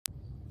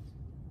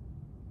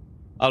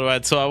All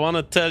right, so I want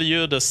to tell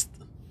you this.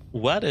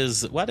 What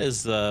is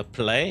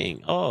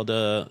playing? Oh,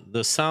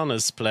 the sound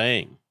is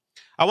playing.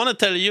 I want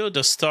to tell you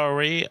the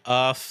story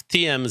of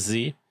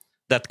TMZ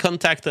that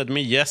contacted me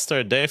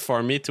yesterday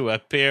for me to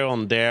appear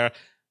on their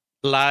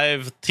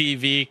live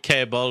TV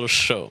cable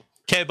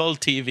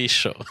TV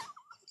show.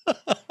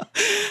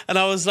 And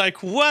I was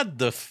like, what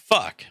the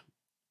fuck?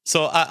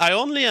 So I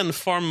only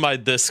informed my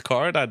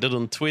Discord. I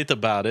didn't tweet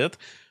about it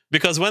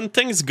because when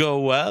things go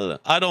well,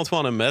 I don't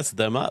want to mess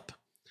them up.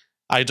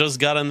 I just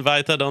got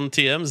invited on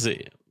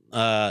TMZ.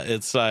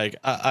 It's like,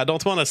 I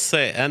don't want to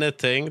say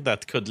anything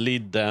that could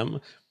lead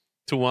them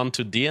to want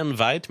to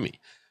de-invite me.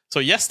 So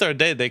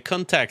yesterday, they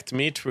contact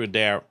me through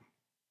their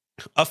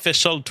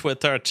official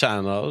Twitter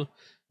channel,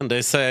 and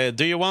they say,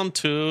 do you want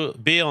to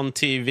be on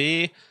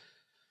TV?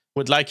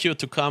 Would like you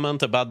to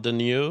comment about the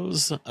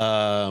news.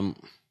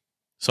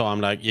 So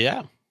I'm like,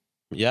 yeah,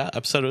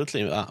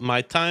 absolutely.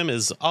 My time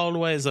is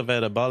always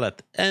available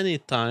at any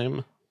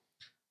time.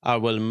 I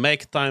will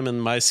make time in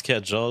my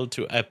schedule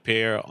to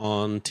appear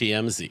on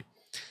TMZ.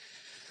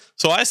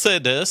 So I say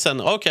this, and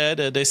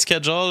okay, they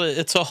schedule,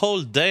 it's a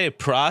whole day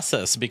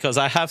process because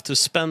I have to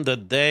spend the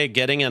day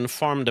getting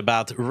informed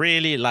about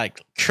really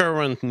like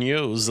current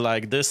news.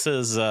 Like this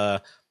is,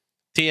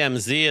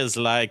 TMZ is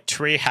like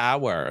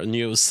 3-hour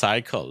news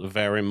cycle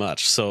very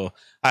much. So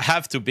I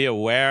have to be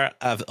aware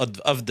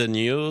of the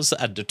news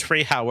at the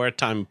 3-hour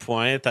time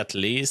point at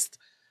least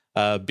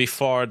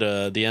before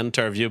the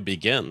interview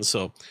begins.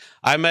 So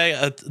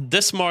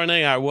this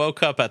morning I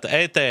woke up at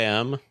 8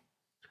 a.m.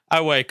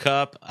 I wake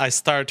up, I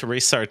start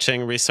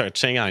researching.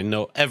 I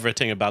know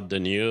everything about the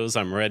news.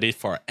 I'm ready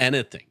for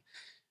anything.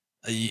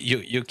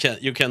 You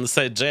can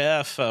say,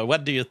 JF,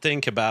 what do you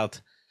think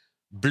about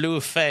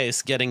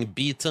Blueface getting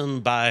beaten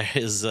by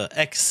his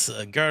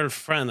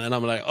ex-girlfriend? And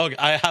I'm like, okay,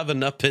 I have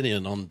an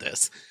opinion on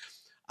this.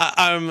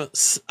 I'm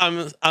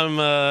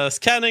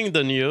scanning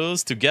the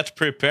news to get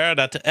prepared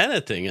at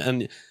anything,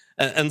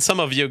 and some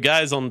of you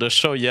guys on the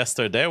show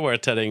yesterday were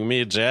telling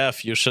me,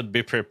 Jeff, you should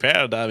be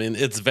prepared. I mean,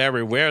 it's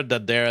very weird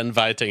that they're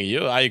inviting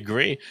you. I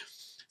agree.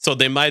 So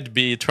they might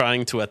be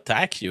trying to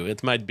attack you.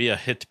 It might be a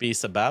hit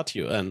piece about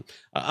you, and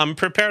I'm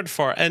prepared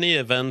for any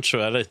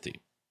eventuality.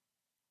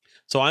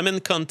 So I'm in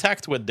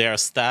contact with their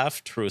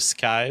staff through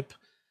Skype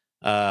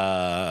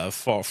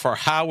for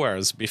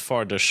hours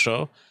before the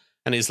show.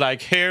 And he's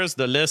like, here's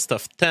the list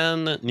of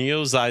 10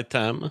 news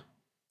items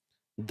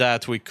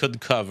that we could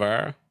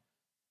cover.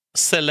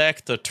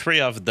 Select the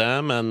 3 of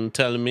them and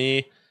tell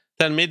me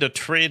the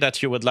 3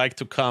 that you would like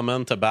to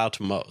comment about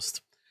most.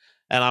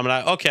 And I'm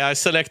like, okay, I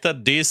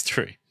selected these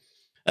 3.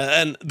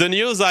 And the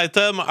news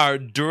items are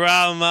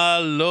drama,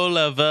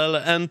 low-level,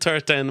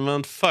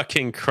 entertainment,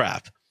 fucking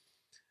crap.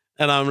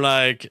 And I'm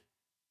like,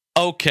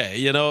 okay,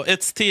 you know,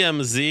 it's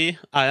TMZ.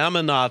 I am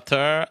an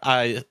author.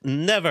 I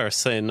never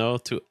say no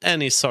to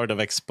any sort of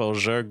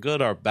exposure,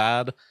 good or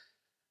bad.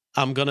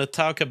 I'm going to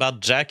talk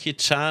about Jackie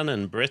Chan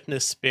and Britney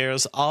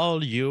Spears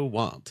all you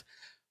want.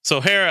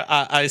 So here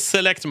I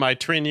select my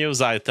 3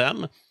 news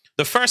items.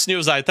 The first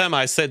news item,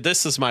 I say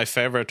this is my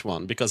favorite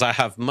one because I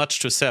have much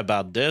to say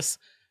about this.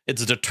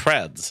 It's the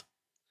Threads.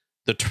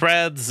 The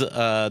Threads,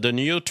 the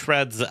new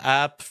Threads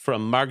app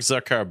from Mark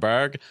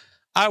Zuckerberg.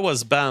 I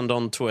was banned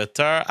on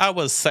Twitter. I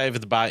was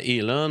saved by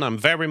Elon. I'm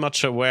very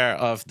much aware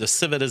of the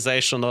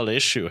civilizational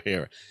issue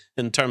here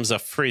in terms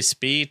of free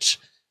speech.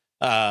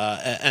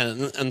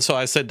 And so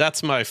I said,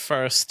 that's my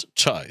first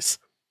choice.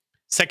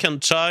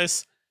 Second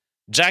choice,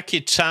 Jackie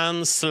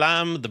Chan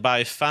slammed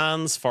by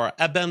fans for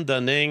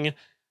abandoning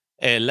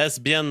a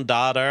lesbian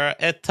daughter,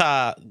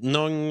 Etta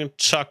Nung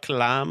Chok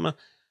Lam,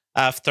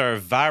 after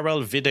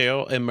viral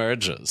video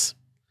emerges.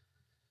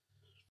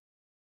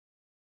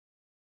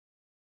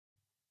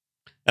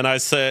 And I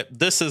say,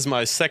 this is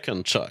my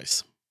second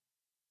choice.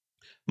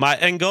 My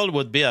angle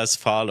would be as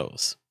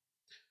follows.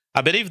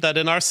 I believe that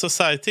in our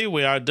society,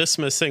 we are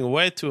dismissing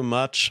way too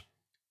much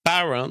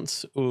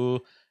parents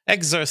who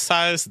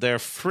exercise their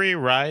free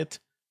right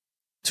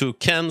to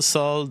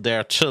cancel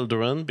their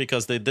children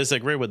because they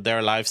disagree with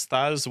their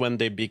lifestyles when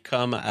they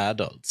become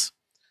adults.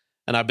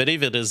 And I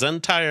believe it is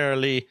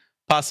entirely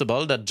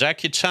possible that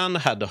Jackie Chan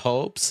had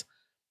hopes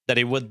that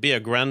he would be a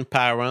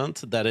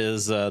grandparent, that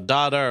his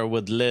daughter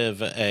would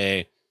live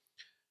a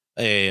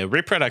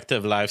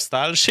reproductive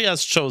lifestyle. She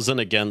has chosen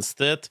against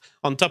it.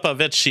 On top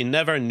of it, she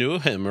never knew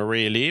him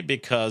really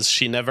because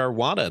she never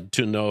wanted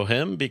to know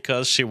him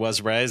because she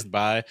was raised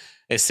by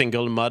a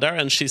single mother,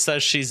 and she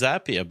says she's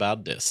happy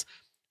about this.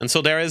 And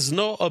so there is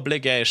no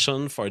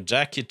obligation for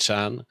Jackie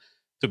Chan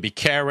to be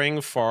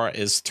caring for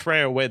his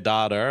throwaway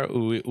daughter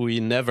who he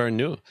never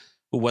knew,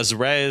 who was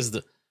raised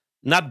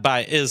not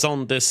by his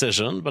own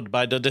decision, but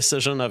by the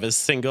decision of his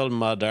single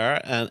mother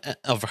and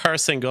of her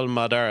single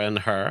mother and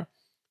her,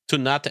 to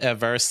not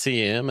ever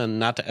see him and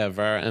not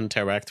ever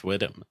interact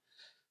with him.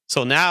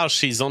 So now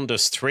she's on the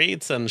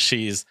streets and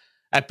she's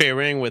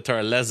appearing with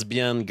her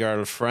lesbian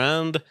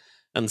girlfriend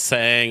and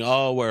saying,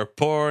 oh, we're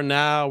poor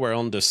now, we're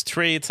on the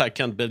streets, I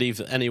can't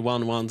believe no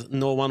one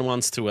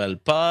wants to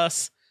help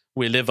us,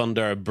 we live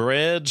under a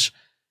bridge.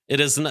 It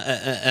is,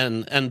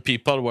 and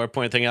people were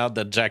pointing out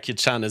that Jackie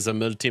Chan is a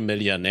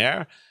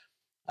multimillionaire.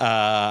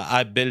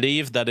 I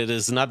believe that it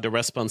is not the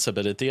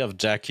responsibility of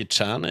Jackie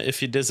Chan. If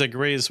he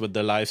disagrees with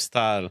the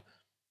lifestyle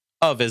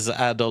of his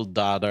adult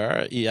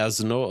daughter, he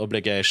has no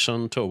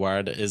obligation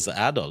toward his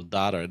adult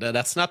daughter.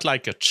 That's not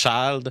like a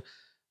child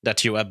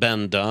that you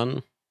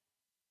abandon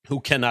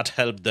who cannot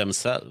help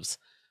themselves.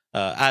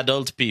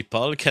 Adult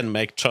people can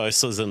make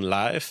choices in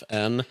life,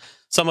 and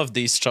some of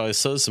these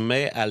choices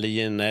may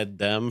alienate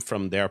them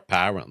from their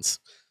parents.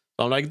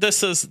 So I'm like,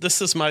 this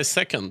is my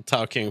second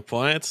talking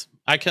point.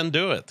 I can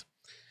do it.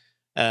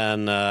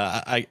 And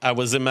I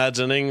was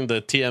imagining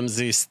the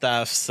TMZ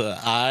staff's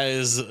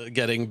eyes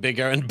getting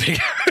bigger and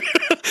bigger.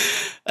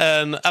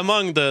 And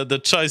among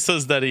the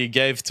choices that he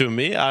gave to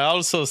me, I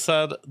also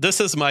said,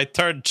 this is my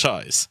third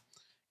choice.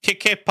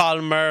 Keke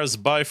Palmer's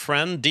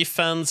boyfriend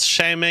defends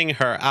shaming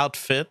her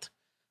outfit.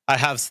 I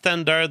have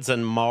standards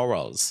and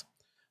morals.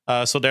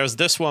 So there's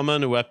this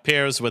woman who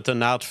appears with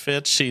an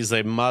outfit. She's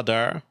a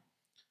mother.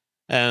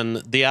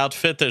 And the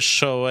outfit is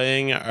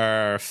showing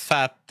her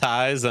fat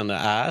thighs and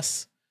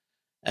ass.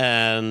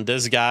 And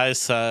this guy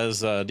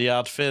says, the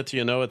outfit,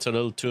 you know, it's a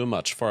little too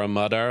much for a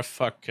mother.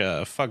 Fuck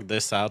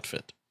this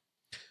outfit.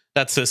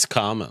 That's his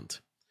comment.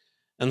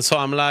 And so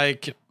I'm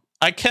like,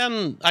 I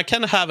can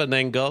have an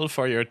angle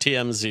for your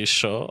TMZ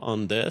show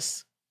on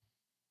this.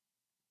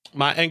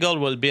 My angle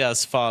will be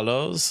as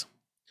follows.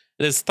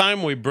 It is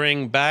time we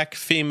bring back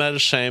female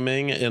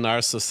shaming in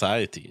our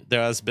society.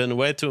 There has been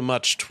way too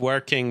much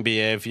twerking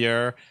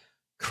behavior.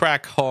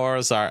 Crack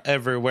whores are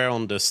everywhere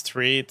on the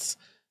streets.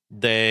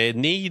 They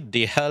need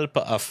the help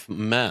of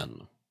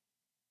men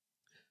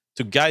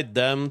to guide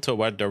them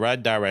toward the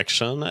right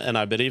direction. And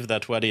I believe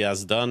that what he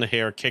has done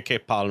here,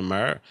 Keke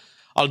Palmer,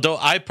 although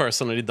I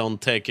personally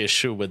don't take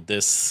issue with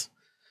this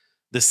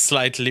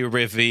slightly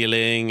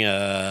revealing,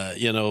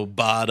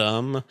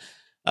 bottom,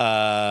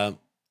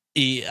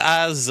 he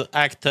has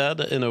acted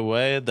in a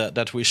way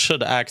that we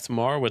should act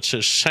more, which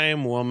is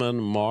shame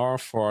women more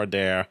for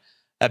their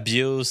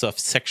abuse of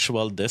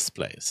sexual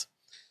displays.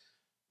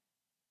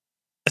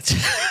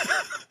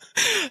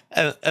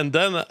 and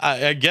then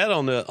I get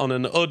on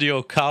an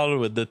audio call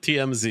with the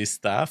TMZ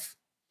staff,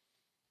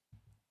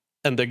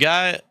 and the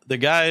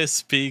guy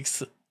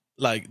speaks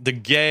like the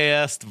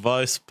gayest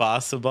voice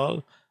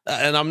possible,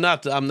 and I'm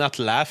not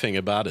laughing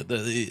about it.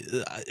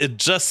 It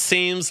just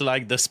seems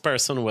like this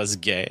person was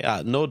gay.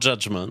 No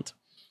judgment.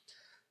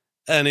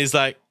 And he's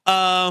like,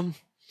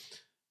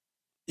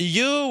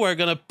 you were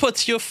gonna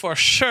put you for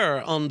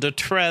sure on the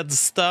thread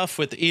stuff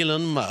with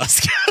Elon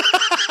Musk.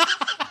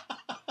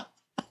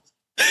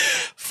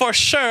 For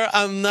sure,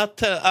 I'm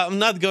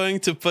not going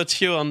to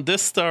put you on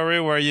this story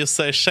where you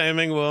say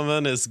shaming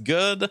women is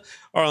good,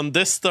 or on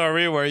this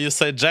story where you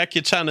say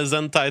Jackie Chan is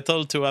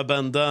entitled to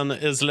abandon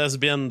his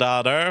lesbian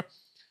daughter.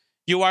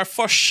 You are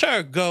for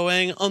sure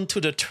going onto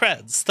the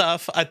thread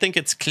stuff. I think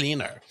it's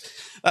cleaner.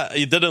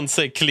 He didn't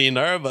say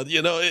cleaner, but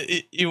you know,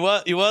 he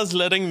was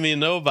letting me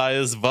know by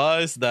his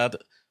voice that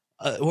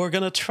we're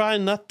gonna try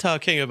not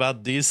talking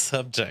about these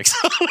subjects.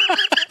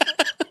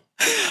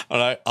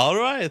 All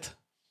right.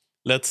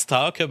 Let's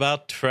talk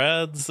about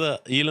threads,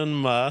 Elon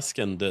Musk,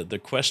 and the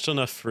question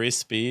of free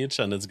speech,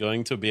 and it's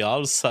going to be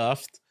all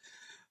soft.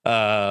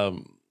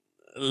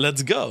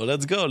 Let's go,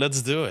 let's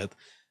do it.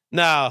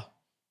 Now,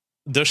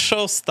 the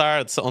show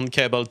starts on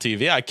cable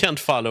TV. I can't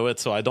follow it,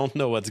 so I don't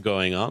know what's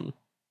going on.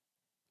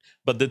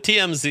 But the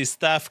TMZ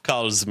staff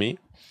calls me,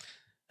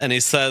 and he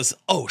says,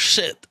 oh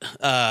shit,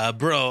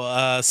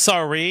 bro,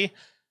 sorry.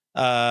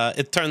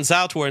 It turns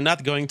out we're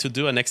not going to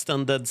do an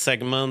extended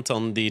segment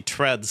on the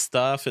thread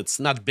stuff.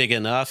 It's not big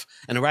enough.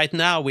 And right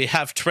now we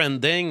have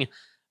trending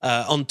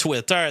on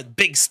Twitter.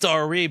 Big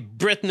story.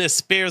 Britney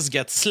Spears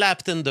gets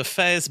slapped in the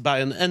face by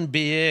an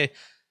NBA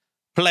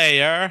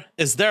player.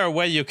 Is there a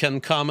way you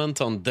can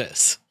comment on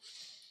this?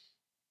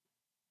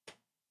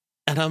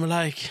 And I'm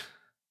like,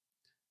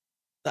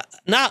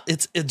 now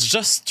it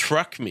just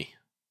struck me.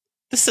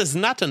 This is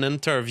not an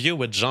interview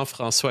with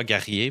Jean-François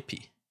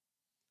Gariepi.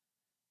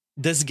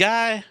 This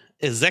guy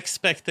is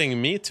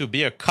expecting me to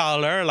be a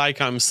caller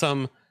like I'm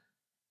some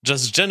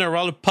just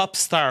general pop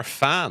star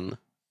fan.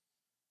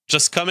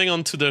 Just coming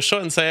onto the show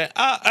and say,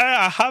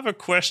 I have a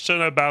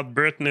question about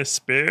Britney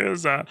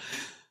Spears. And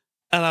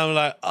I'm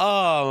like,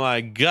 oh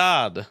my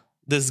God,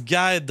 this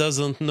guy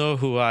doesn't know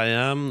who I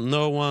am.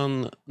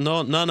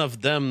 None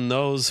of them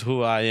knows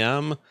who I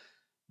am.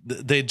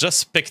 They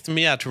just picked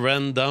me at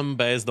random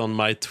based on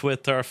my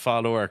Twitter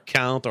follower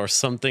count or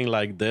something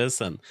like this.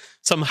 And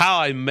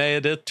somehow I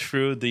made it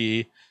through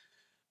the...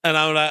 And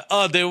I'm like,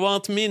 oh, they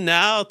want me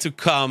now to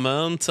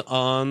comment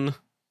on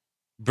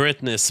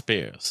Britney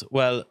Spears.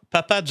 Well,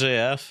 Papa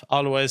JF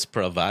always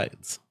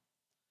provides.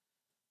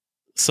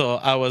 So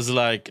I was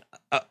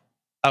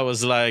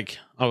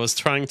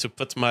trying to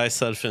put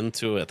myself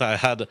into it. I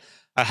had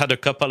a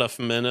couple of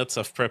minutes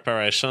of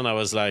preparation. I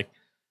was like,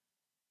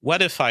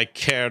 what if I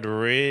cared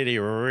really,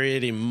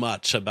 really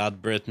much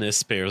about Britney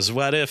Spears?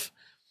 What if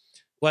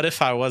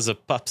I was a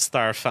pop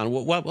star fan?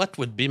 What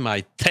would be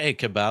my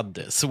take about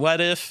this? What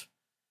if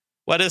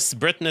What is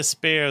Britney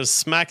Spears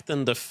smacked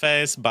in the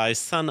face by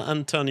San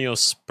Antonio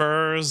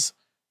Spurs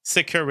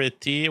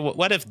security?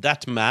 What if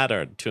that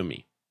mattered to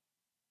me?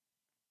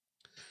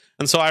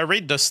 And so I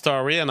read the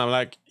story and I'm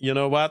like, you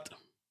know what?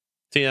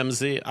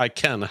 TMZ, I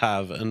can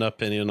have an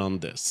opinion on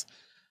this.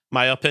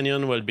 My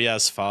opinion will be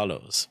as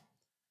follows.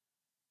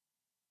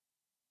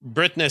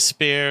 Britney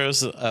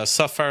Spears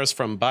suffers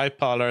from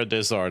bipolar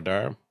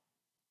disorder.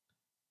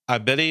 I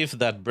believe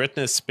that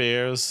Britney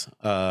Spears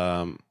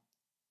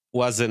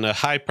was in a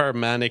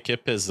hypermanic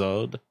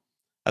episode.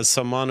 As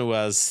someone who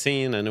has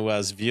seen and who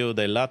has viewed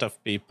a lot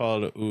of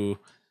people who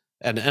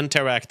and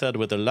interacted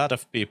with a lot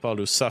of people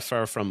who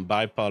suffer from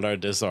bipolar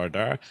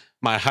disorder,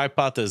 my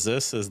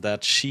hypothesis is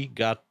that she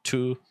got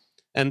too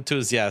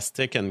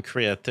enthusiastic and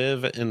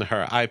creative in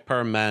her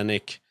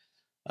hypermanic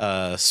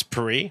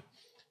spree.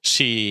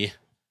 She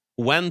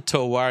went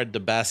toward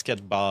the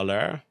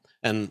basketballer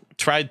and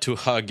tried to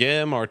hug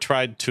him or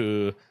tried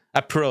to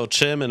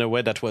approach him in a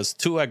way that was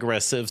too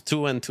aggressive,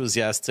 too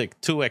enthusiastic,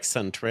 too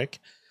eccentric.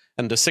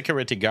 And the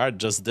security guard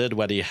just did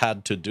what he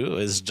had to do.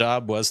 His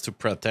job was to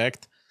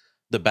protect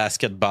the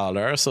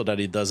basketballer so that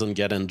he doesn't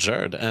get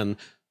injured. And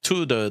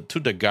to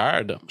the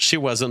guard, she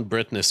wasn't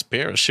Britney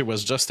Spears. She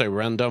was just a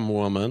random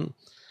woman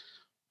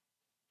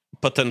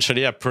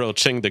potentially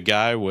approaching the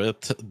guy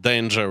with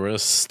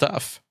dangerous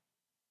stuff.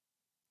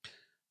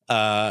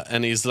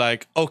 And he's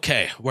like,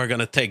 okay, we're going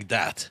to take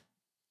that.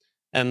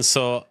 And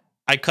so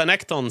I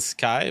connect on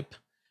Skype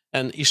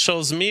and he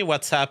shows me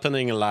what's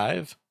happening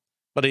live.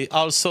 But he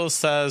also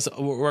says,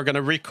 we're going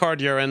to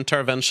record your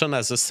intervention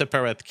as a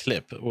separate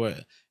clip.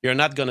 You're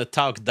not going to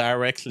talk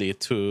directly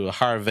to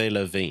Harvey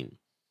Levine.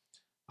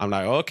 I'm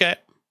like, okay.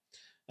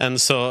 And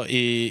so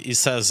he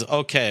says,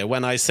 okay,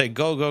 when I say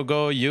go, go,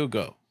 go, you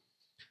go.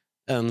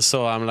 And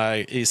so I'm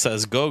like, he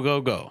says, go, go,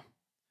 go.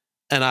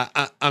 And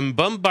I'm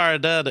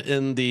bombarded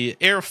in the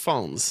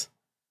earphones.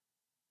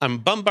 I'm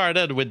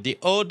bombarded with the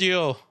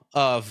audio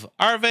of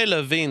Harvey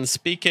Levine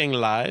speaking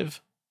live.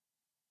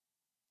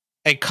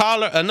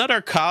 Another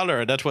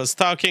caller that was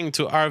talking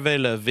to Harvey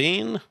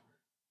Levine,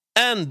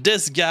 and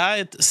this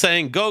guy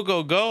saying go,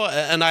 go, go.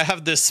 And I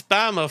have this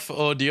spam of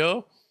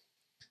audio.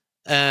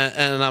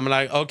 And I'm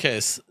like, okay,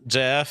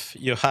 JF,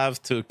 you have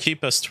to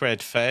keep a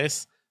straight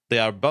face. They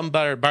are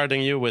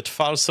bombarding you with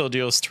false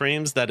audio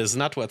streams. That is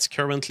not what's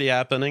currently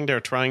happening.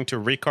 They're trying to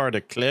record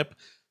a clip.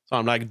 So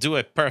I'm like, do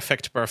a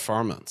perfect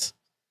performance.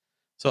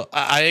 So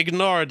I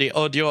ignore the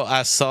audio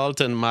assault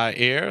in my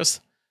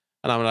ears.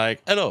 And I'm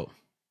like, hello.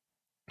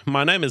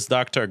 My name is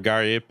Dr.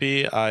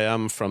 Gariepi. I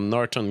am from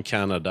Northern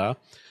Canada.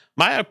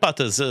 My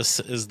hypothesis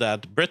is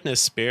that Britney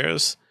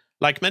Spears,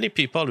 like many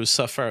people who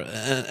suffer,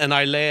 and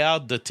I lay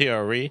out the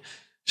theory,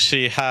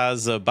 she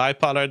has a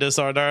bipolar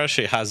disorder,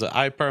 she has a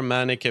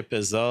hypermanic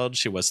episode,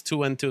 she was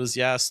too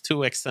enthusiastic,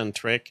 too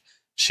eccentric,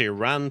 she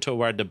ran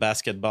toward the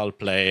basketball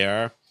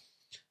player,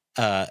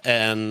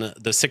 and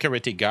the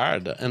security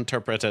guard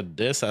interpreted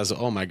this as,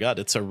 oh my God,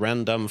 it's a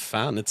random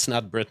fan. It's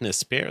not Britney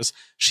Spears.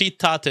 She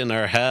thought in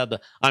her head,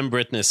 I'm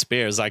Britney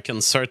Spears. I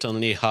can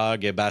certainly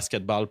hug a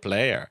basketball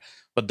player.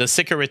 But the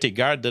security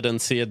guard didn't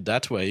see it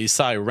that way. He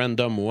saw a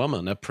random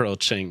woman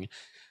approaching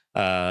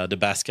the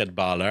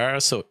basketballer.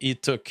 So he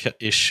took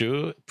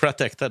issue,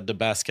 protected the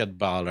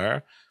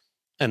basketballer,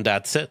 and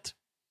that's it.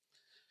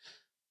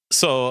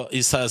 So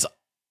he says,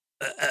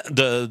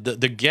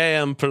 the gay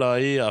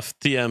employee of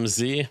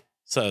TMZ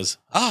says,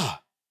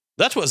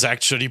 that was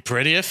actually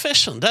pretty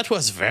efficient. That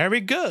was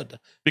very good.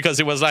 Because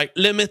he was like,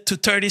 limit to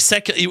 30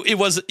 seconds.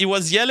 He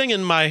was yelling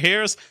in my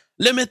ears,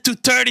 limit to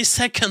 30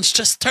 seconds,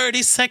 just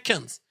 30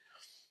 seconds.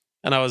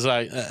 And I was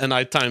like, and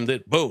I timed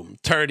it, boom,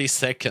 30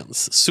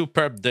 seconds,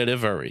 superb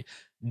delivery.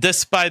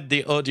 Despite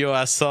the audio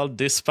assault,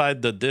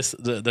 despite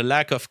the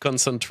lack of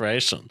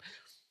concentration.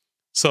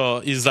 So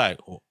he's like,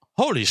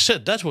 holy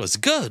shit, that was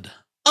good.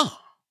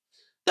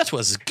 That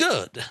was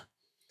good.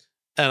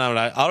 And I'm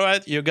like, all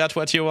right, you got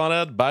what you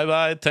wanted.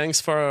 Bye-bye.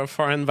 Thanks for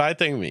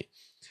inviting me.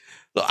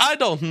 So I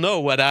don't know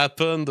what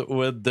happened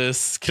with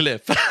this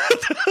clip.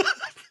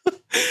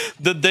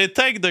 Did they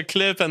take the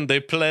clip and they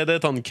played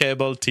it on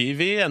cable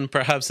TV and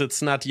perhaps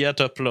it's not yet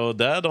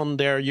uploaded on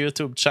their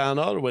YouTube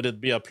channel? Would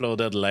it be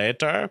uploaded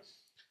later?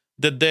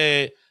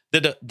 Did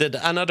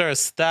another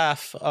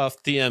staff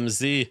of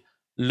TMZ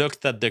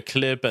looked at the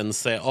clip and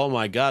say, oh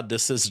my God,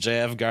 this is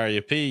JF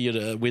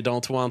Gariepi, we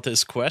don't want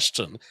his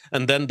question.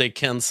 And then they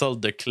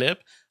canceled the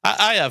clip.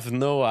 I have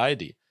no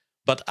idea.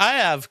 But I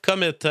have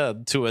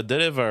committed to a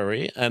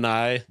delivery and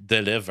I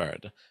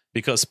delivered.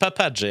 Because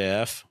Papa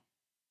JF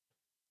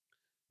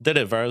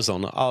delivers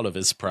on all of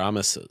his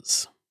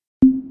promises.